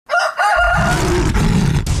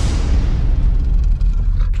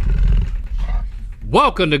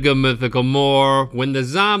Welcome to Good Mythical More. When the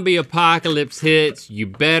zombie apocalypse hits, you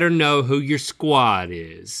better know who your squad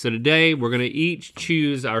is. So today we're gonna each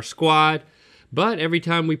choose our squad, but every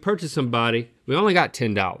time we purchase somebody, we only got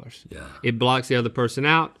 $10. Yeah. It blocks the other person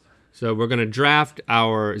out. So we're gonna draft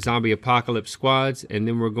our zombie apocalypse squads, and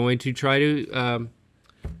then we're going to try to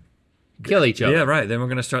kill each other. Yeah, right, then we're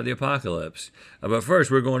gonna start the apocalypse. But first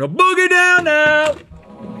we're going to boogie down now.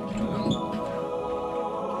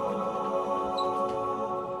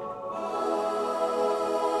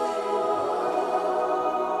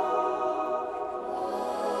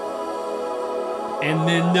 And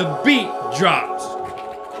then the beat drops.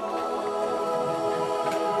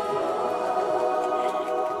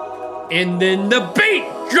 And then the beat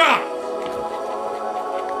drops.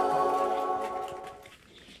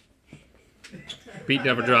 Beat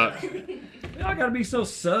never dropped. I gotta be so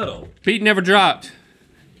subtle. Beat never dropped.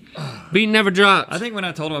 Beat never dropped. I think when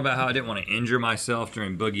I told them about how I didn't want to injure myself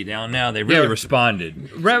during Boogie Down Now, they really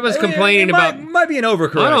responded. Rhett was complaining about... Might be an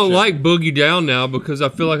overcorrection. I don't like Boogie Down Now because I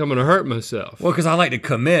feel like I'm gonna hurt myself. Well, because I like to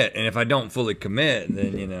commit, and if I don't fully commit,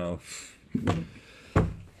 then, you know.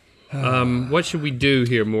 What should we do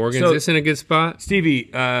here, Morgan? So, is this in a good spot? Stevie,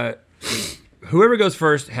 whoever goes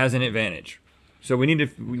first has an advantage. So we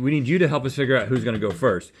need you to help us figure out who's gonna go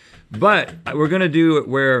first. But we're gonna do it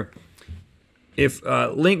where if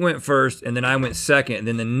Link went first and then I went second, and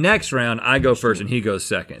then the next round I go first and he goes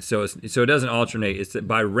second. So it doesn't alternate. It's that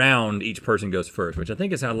by round each person goes first, which I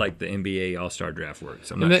think is how like the NBA All-Star Draft works.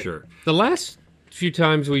 I'm not sure. The last few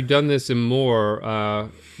times we've done this and more,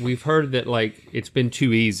 we've heard that like it's been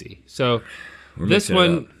too easy. So this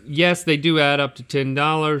one, yes, they do add up to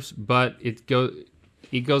 $10, but it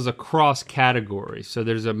goes across categories. So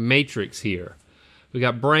there's a matrix here. We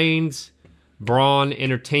got brains, brawn,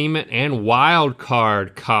 entertainment, and wild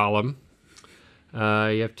card column. You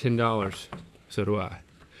have $10. So do I.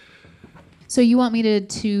 So you want me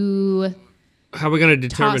to How are we gonna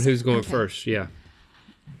determine who's going first? Yeah.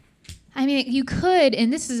 I mean, you could,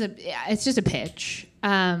 and this is it's just a pitch.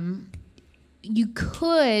 You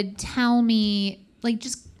could tell me, like,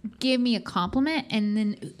 just give me a compliment,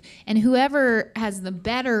 and whoever has the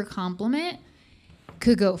better compliment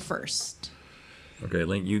could go first. Okay,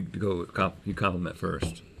 Link, you go. You compliment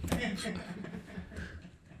first.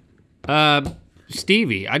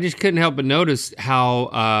 Stevie, I just couldn't help but notice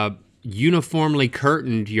how uniformly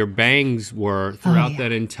curtained your bangs were throughout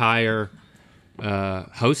that entire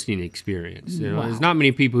hosting experience. You know, there's not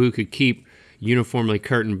many people who could keep uniformly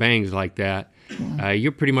curtained bangs like that.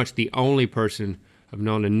 You're pretty much the only person I've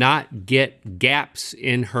known to not get gaps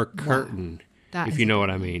in her curtain, if you know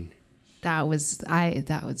what I mean. That was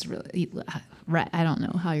really. I don't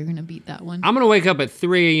know how you're gonna beat that one. I'm gonna wake up at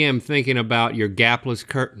 3 a.m. thinking about your gapless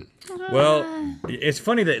curtain. Well, it's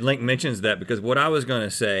funny that Link mentions that, because what I was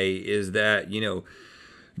gonna say is that, you know,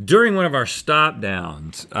 during one of our stop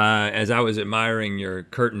downs, as I was admiring your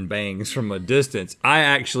curtain bangs from a distance, I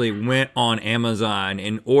actually went on Amazon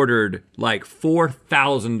and ordered like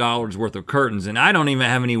 $4,000 worth of curtains, and I don't even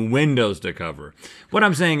have any windows to cover. What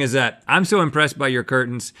I'm saying is that I'm so impressed by your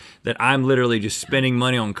curtains that I'm literally just spending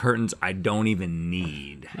money on curtains I don't even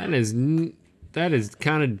need. That is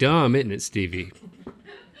kind of dumb, isn't it, Stevie?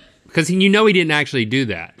 Because you know he didn't actually do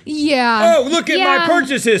that. Yeah. Oh, look at my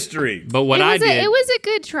purchase history. But what I did... It was a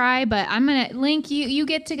good try, but I'm going to... Link, you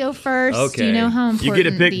get to go first. Okay. You know how important you get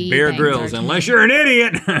to pick Bear Grylls, unless you're an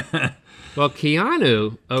idiot. Well,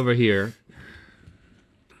 Keanu over here...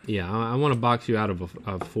 Yeah, I want to box you out of a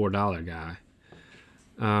 $4 guy.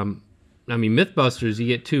 I mean, Mythbusters, you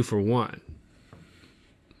get 2 for 1.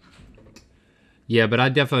 Yeah, but I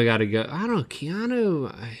definitely got to go... I don't know,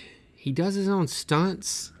 Keanu... He does his own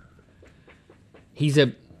stunts. He's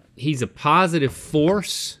a positive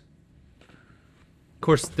force. Of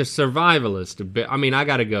course, the survivalist. I mean, I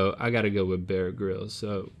gotta go with Bear Grylls.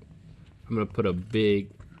 So I'm gonna put a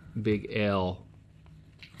big L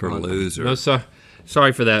For loser. No,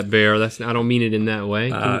 sorry for that, Bear. I don't mean it in that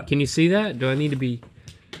way. Can you see that? Do I need to be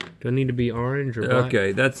orange or black?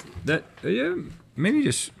 Okay, yeah. Maybe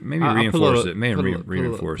reinforce it. Maybe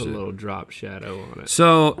reinforce it. Put a little drop shadow on it.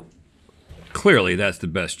 So clearly that's the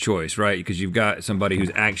best choice, right? Because you've got somebody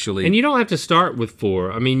who's actually... And you don't have to start with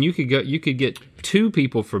 4. I mean, you could get 2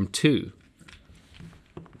 people from 2.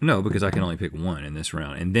 No, because I can only pick 1 in this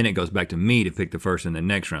round. And then it goes back to me to pick the first in the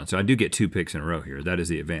next round. So I do get 2 picks in a row here. That is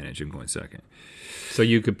the advantage of going second. So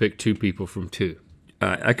you could pick 2 people from 2.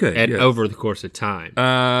 I could. Over the course of time.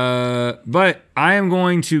 But I am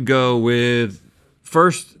going to go with...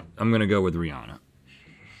 First, I'm going to go with Rihanna.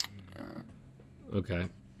 Okay.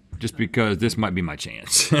 Just because this might be my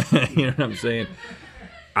chance. You know what I'm saying?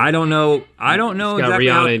 I don't know. I don't know exactly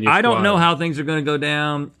how, I don't know squad. how things are going to go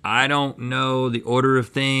down. I don't know the order of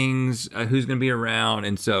things, who's going to be around,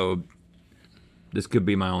 and so this could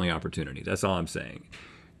be my only opportunity. That's all I'm saying.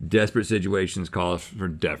 Desperate situations call for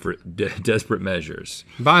desperate measures.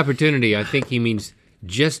 By opportunity, I think he means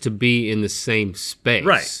just to be in the same space.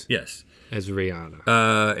 Right. Yes. As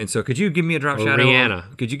Rihanna. And so, could you give me a drop Or shadow?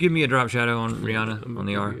 Rihanna. Could you give me a drop shadow on Rihanna on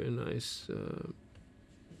the R? A nice.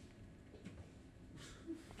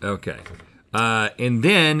 Okay. And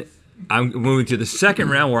then I'm moving to the second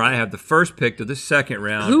round where I have the first pick to the second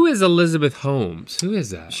round. Who is Elizabeth Holmes? Who is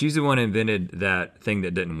that? She's the one who invented that thing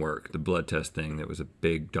that didn't work, the blood test thing that was a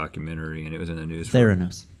big documentary and it was in the news.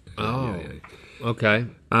 Theranos. Oh, okay.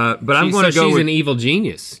 But I'm going to go she's with, an evil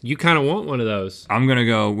genius. You kind of want one of those. I'm going to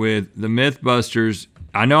go with the Mythbusters.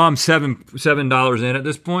 I know I'm $7 in at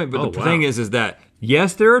this point, but the thing is that,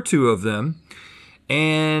 yes, there are two of them,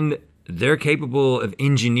 and they're capable of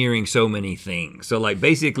engineering so many things. So like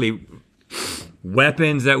basically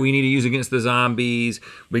weapons that we need to use against the zombies,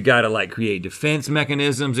 we gotta like create defense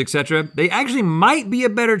mechanisms, etc. They actually might be a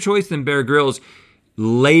better choice than Bear Grylls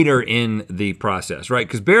later in the process, right?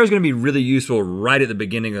 Because Bear is gonna be really useful right at the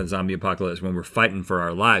beginning of the zombie apocalypse when we're fighting for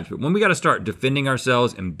our lives. But when we gotta start defending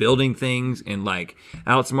ourselves and building things and like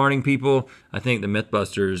outsmarting people, I think the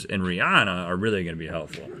Mythbusters and Rihanna are really gonna be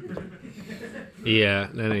helpful. Yeah,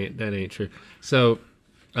 that ain't true. So,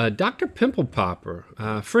 Dr. Pimple Popper,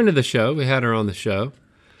 friend of the show, we had her on the show,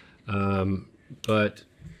 but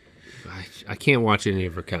I can't watch any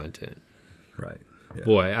of her content. Right. Yeah.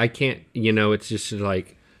 Boy, I can't. It's just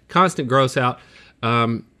like constant gross out.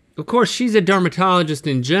 Of course, she's a dermatologist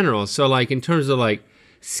in general, so like in terms of like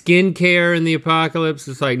skincare in the apocalypse,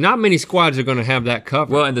 it's like not many squads are going to have that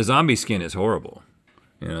covered. Well, and the zombie skin is horrible.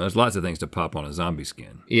 There's lots of things to pop on a zombie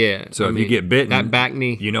skin. Yeah. So if you get bitten, that back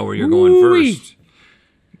knee, you know where you're going first.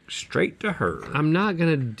 Straight to her. I'm not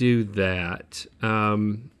gonna do that.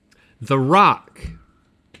 The Rock.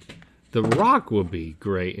 The Rock will be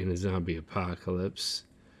great in a zombie apocalypse.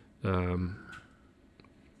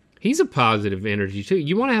 He's a positive energy too.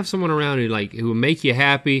 You want to have someone around who will make you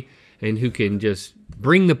happy and who can just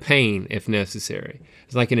bring the pain if necessary.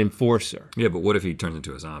 It's like an enforcer. Yeah, but what if he turns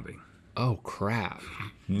into a zombie? Oh crap!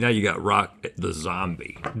 Now you got Rock the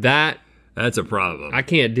zombie. That's a problem. I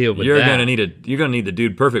can't deal with you're that. You're gonna need the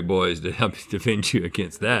Dude Perfect boys to help defend you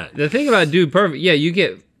against that. The thing about Dude Perfect, yeah, you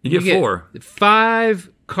get 4. 5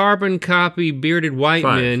 carbon copy bearded white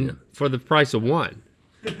men for the price of 1.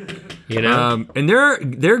 And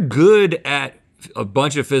they're good at a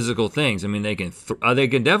bunch of physical things. I mean, they can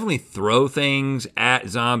definitely throw things at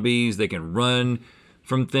zombies. They can run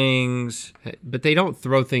from things, but they don't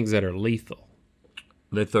throw things that are lethal.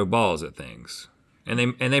 They throw balls at things, and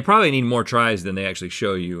they probably need more tries than they actually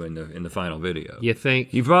show you in the final video. You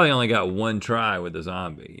think? You've probably only got 1 try with the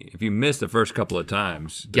zombie. If you miss the first couple of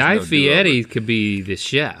times, Guy Fieri could be the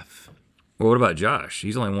chef. Well, what about Josh?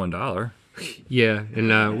 He's only $1. Yeah,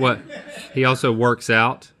 and what? He also works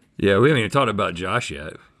out. Yeah, we haven't even talked about Josh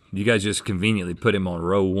yet. You guys just conveniently put him on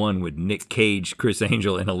row 1 with Nick Cage, Chris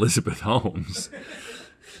Angel, and Elizabeth Holmes.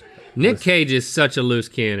 Nick Cage is such a loose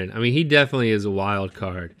cannon. I mean, he definitely is a wild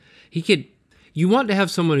card. You want to have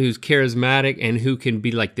someone who's charismatic and who can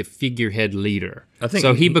be like the figurehead leader. I think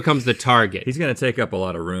so he becomes the target. He's going to take up a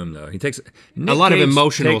lot of room, though. Nick a lot Cage of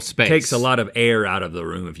emotional space. Takes a lot of air out of the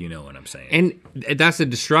room, if you know what I'm saying. And that's a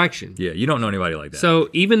distraction. Yeah, you don't know anybody like that. So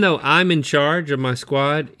even though I'm in charge of my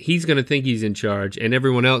squad, he's going to think he's in charge, and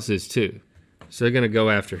everyone else is too. So they're going to go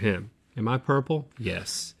after him. Am I purple?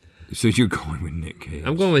 Yes. So you're going with Nick Cage.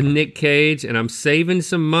 I'm going with Nick Cage, and I'm saving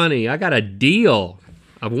some money. I got a deal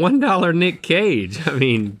of $1 Nick Cage. I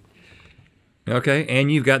mean. Okay, and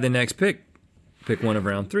you've got the next pick. Pick one of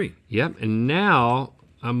round 3. Yep, and now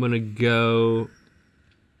I'm going to go.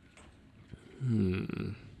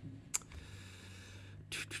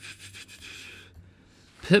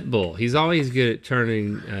 Pitbull. He's always good at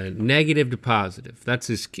turning negative to positive. That's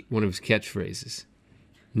one of his catchphrases.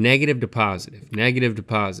 Negative to positive. Negative to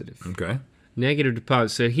positive. Okay. Negative to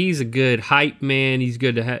positive. So he's a good hype man. He's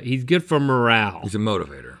good to he's good for morale. He's a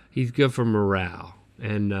motivator. He's good for morale.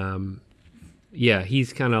 And yeah,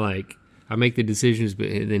 he's kind of like I make the decisions, but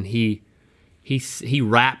then he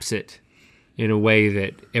wraps it in a way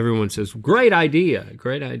that everyone says, "Great idea,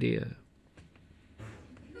 great idea."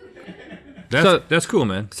 That's cool,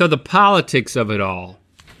 man. So the politics of it all,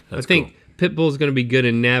 That's I think. Cool. Pitbull's going to be good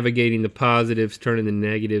in navigating the positives, turning the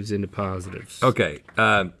negatives into positives. Okay.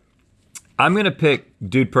 I'm going to pick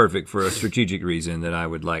Dude Perfect for a strategic reason that I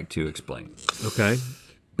would like to explain. Okay.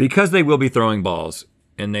 Because they will be throwing balls,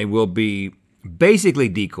 and they will be basically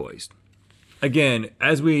decoys. again,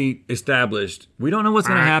 as we established, we don't know what's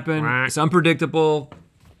going to happen. It's unpredictable.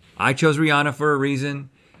 I chose Rihanna for a reason.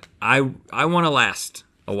 I want to last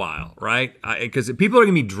a while, right? Because people are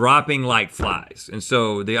going to be dropping like flies. And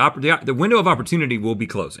so the window of opportunity will be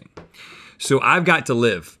closing. So I've got to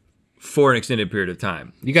live for an extended period of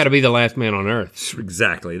time. You got to be the last man on earth.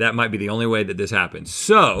 Exactly. That might be the only way that this happens.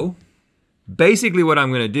 So basically what I'm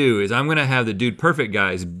going to do is I'm going to have the Dude Perfect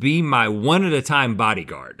guys be my one at a time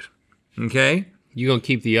bodyguard. Okay? You're going to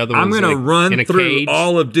keep the other ones I'm going to run through cage.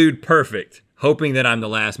 all of Dude Perfect, hoping that I'm the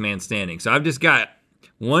last man standing. So I've just got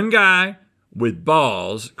one guy with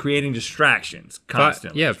balls creating distractions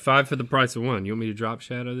constantly. 5 for the price of 1. You want me to drop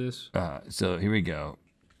shadow this? So here we go.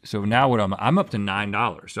 So now what I'm up to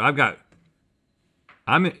 $9. So I've got,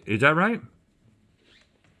 is that right?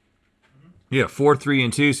 Yeah, 4, 3,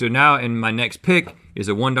 and 2. So now in my next pick is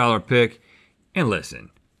a $1 pick. And listen,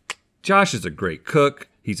 Josh is a great cook.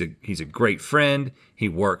 He's a great friend. He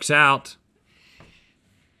works out.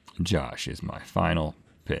 Josh is my final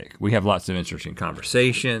pick. We have lots of interesting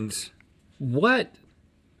conversations. What?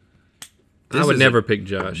 I would never pick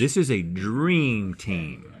Josh. This is a dream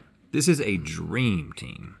team. This is a dream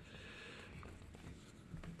team.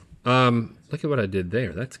 Look at what I did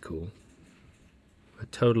there. That's cool. I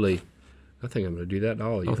think I'm going to do that to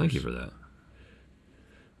all of you. Oh, thank you for that.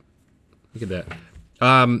 Look at that.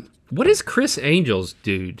 What is Chris Angel's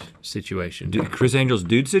dude situation? Chris Angel's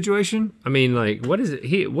dude situation? I mean, like, what is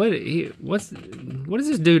it? What is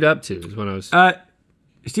this dude up to? Is what I was.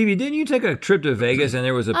 Stevie, didn't you take a trip to Vegas and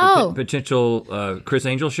there was a potential Chris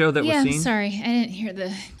Angel show that was seen? Yeah, sorry, I didn't hear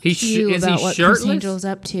the is cue he about what shirtless? Chris Angel's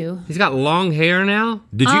up to. He's got long hair now.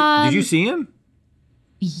 Did you see him?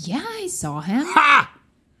 Yeah, I saw him. Ha!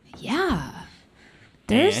 Yeah,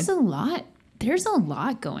 there's a lot. There's a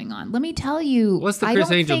lot going on. Let me tell you. What's the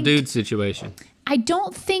Chris Angel dude situation? I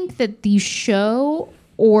don't think that the show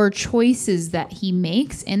or choices that he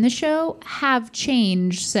makes in the show have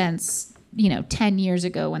changed since 10 years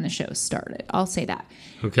ago when the show started. I'll say that.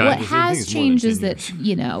 Okay. What has changed is that,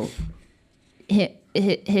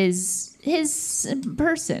 his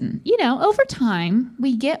person, over time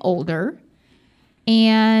we get older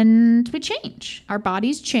and we change. Our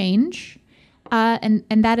bodies change. And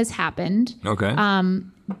that has happened. Okay.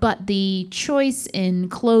 But the choice in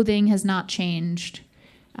clothing has not changed,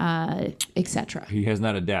 etc. He has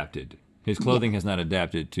not adapted. His clothing has not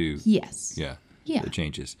adapted to the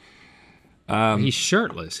changes. He's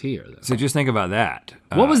shirtless here, though. So just think about that.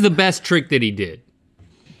 What was the best trick that he did?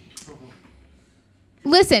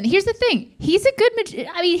 Listen, here's the thing. He's a good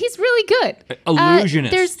he's really good.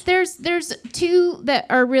 Illusionist. There's 2 that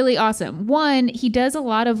are really awesome. One, he does a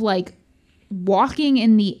lot of like walking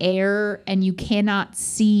in the air and you cannot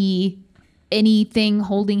see anything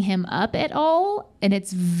holding him up at all, and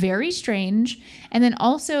it's very strange. And then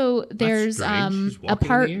also there's a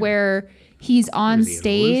part where he's on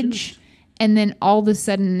stage and then all of a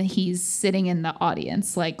sudden he's sitting in the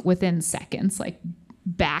audience like within seconds, like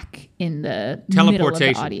back in the middle of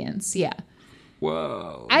the audience. Yeah.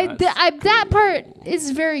 Whoa. That part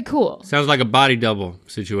is very cool. Sounds like a body double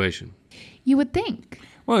situation. You would think.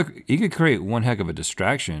 Well, you could create one heck of a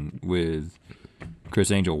distraction with Chris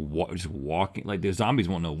Angel just walking. Like the zombies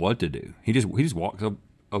won't know what to do. He just walks up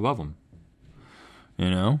above them.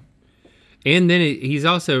 And then he's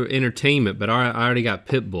also entertainment, but I already got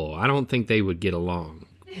Pitbull. I don't think they would get along.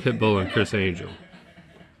 Pitbull and Chris Angel.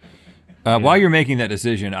 While you're making that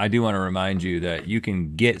decision, I do want to remind you that you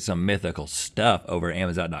can get some Mythical stuff over at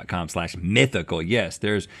Amazon.com/mythical. Yes,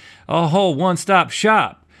 there's a whole one-stop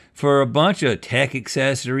shop for a bunch of tech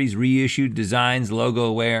accessories, reissued designs,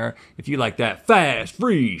 logo wear. If you like that fast,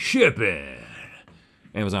 free shipping.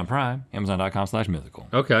 Amazon Prime, Amazon.com/mythical.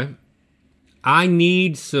 Okay. I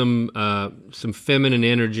need some feminine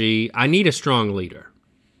energy. I need a strong leader.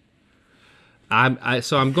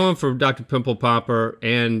 So I'm going for Dr. Pimple Popper,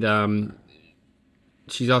 and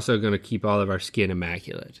she's also going to keep all of our skin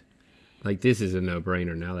immaculate. Like, this is a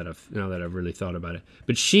no-brainer now that I've really thought about it.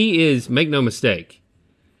 But she is, make no mistake,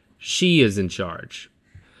 she is in charge.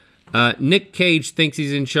 Nick Cage thinks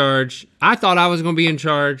he's in charge. I thought I was going to be in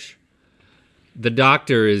charge. The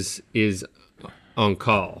doctor is on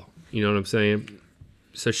call. You know what I'm saying?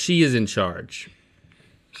 So she is in charge.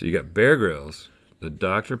 So you got Bear Grylls, the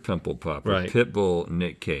Dr. Pimple Popper, right. Pitbull,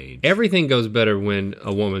 Nick Cage. Everything goes better when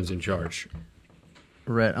a woman's in charge.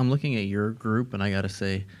 Rhett, I'm looking at your group, and I gotta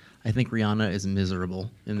say, I think Rihanna is miserable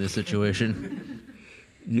in this situation.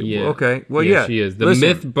 Yeah. Okay. Well, yeah, she is. The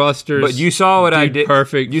Mythbusters. But you saw what I did.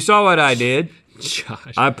 Perfect. You saw what I did.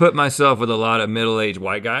 Josh. I put myself with a lot of middle-aged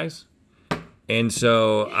white guys, and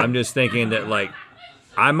so I'm just thinking that, like,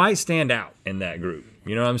 I might stand out in that group.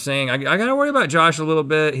 You know what I'm saying? I got to worry about Josh a little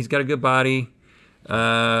bit. He's got a good body.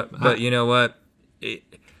 But you know what?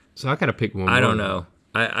 So I got to pick one. I don't know.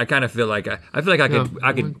 I kind of feel like I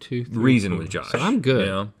could reason with Josh. So I'm good.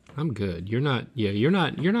 You know? I'm good. You're not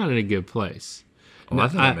in a good place. Oh, I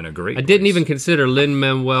think I'm in a great I didn't place. even consider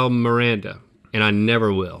Lin-Manuel Miranda, and I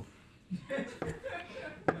never will.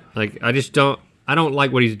 Like I don't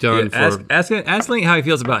like what he's done Ask Link how he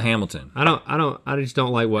feels about Hamilton. I just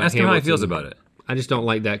don't like what Ask him how he feels about it. I just don't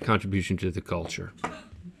like that contribution to the culture.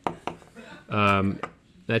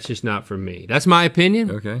 That's just not for me. That's my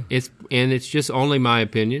opinion. Okay. It's just only my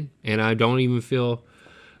opinion, and I don't even feel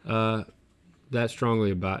that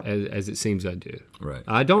strongly about as it seems I do. Right.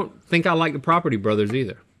 I don't think I like the Property Brothers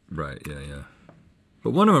either. Right. Yeah.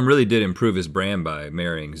 But one of them really did improve his brand by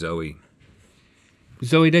marrying Zoe.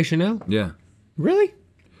 Zoe Deschanel? Yeah. Really?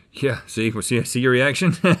 Yeah. See your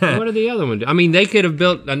reaction? What are the other ones? I mean, they could have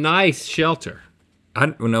built a nice shelter.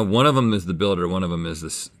 No, one of them is the builder. One of them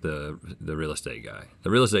is the real estate guy. The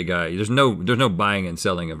real estate guy. There's no buying and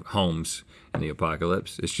selling of homes in the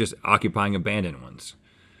apocalypse. It's just occupying abandoned ones.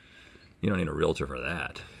 You don't need a realtor for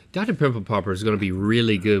that. Dr. Pimple Popper is going to be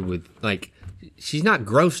really good with, like, she's not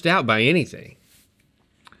grossed out by anything.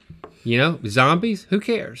 You know, zombies. Who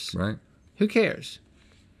cares? Right. Who cares?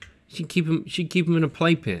 She'd keep him in a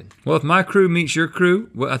playpen. Well, if my crew meets your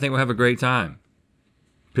crew, well, I think we'll have a great time.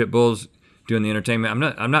 Pitbull's doing the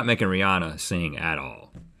entertainment. I'm not making Rihanna sing at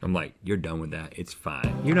all. I'm like, you're done with that. It's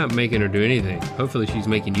fine. You're not making her do anything. Hopefully she's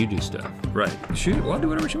making you do stuff. Right. I'll do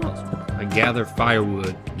whatever she wants. I gather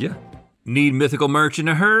firewood. Yeah. Need Mythical merch in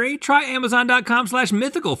a hurry? Try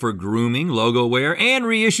Amazon.com/mythical for grooming, logo wear, and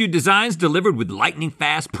reissued designs delivered with lightning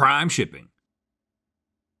fast Prime shipping.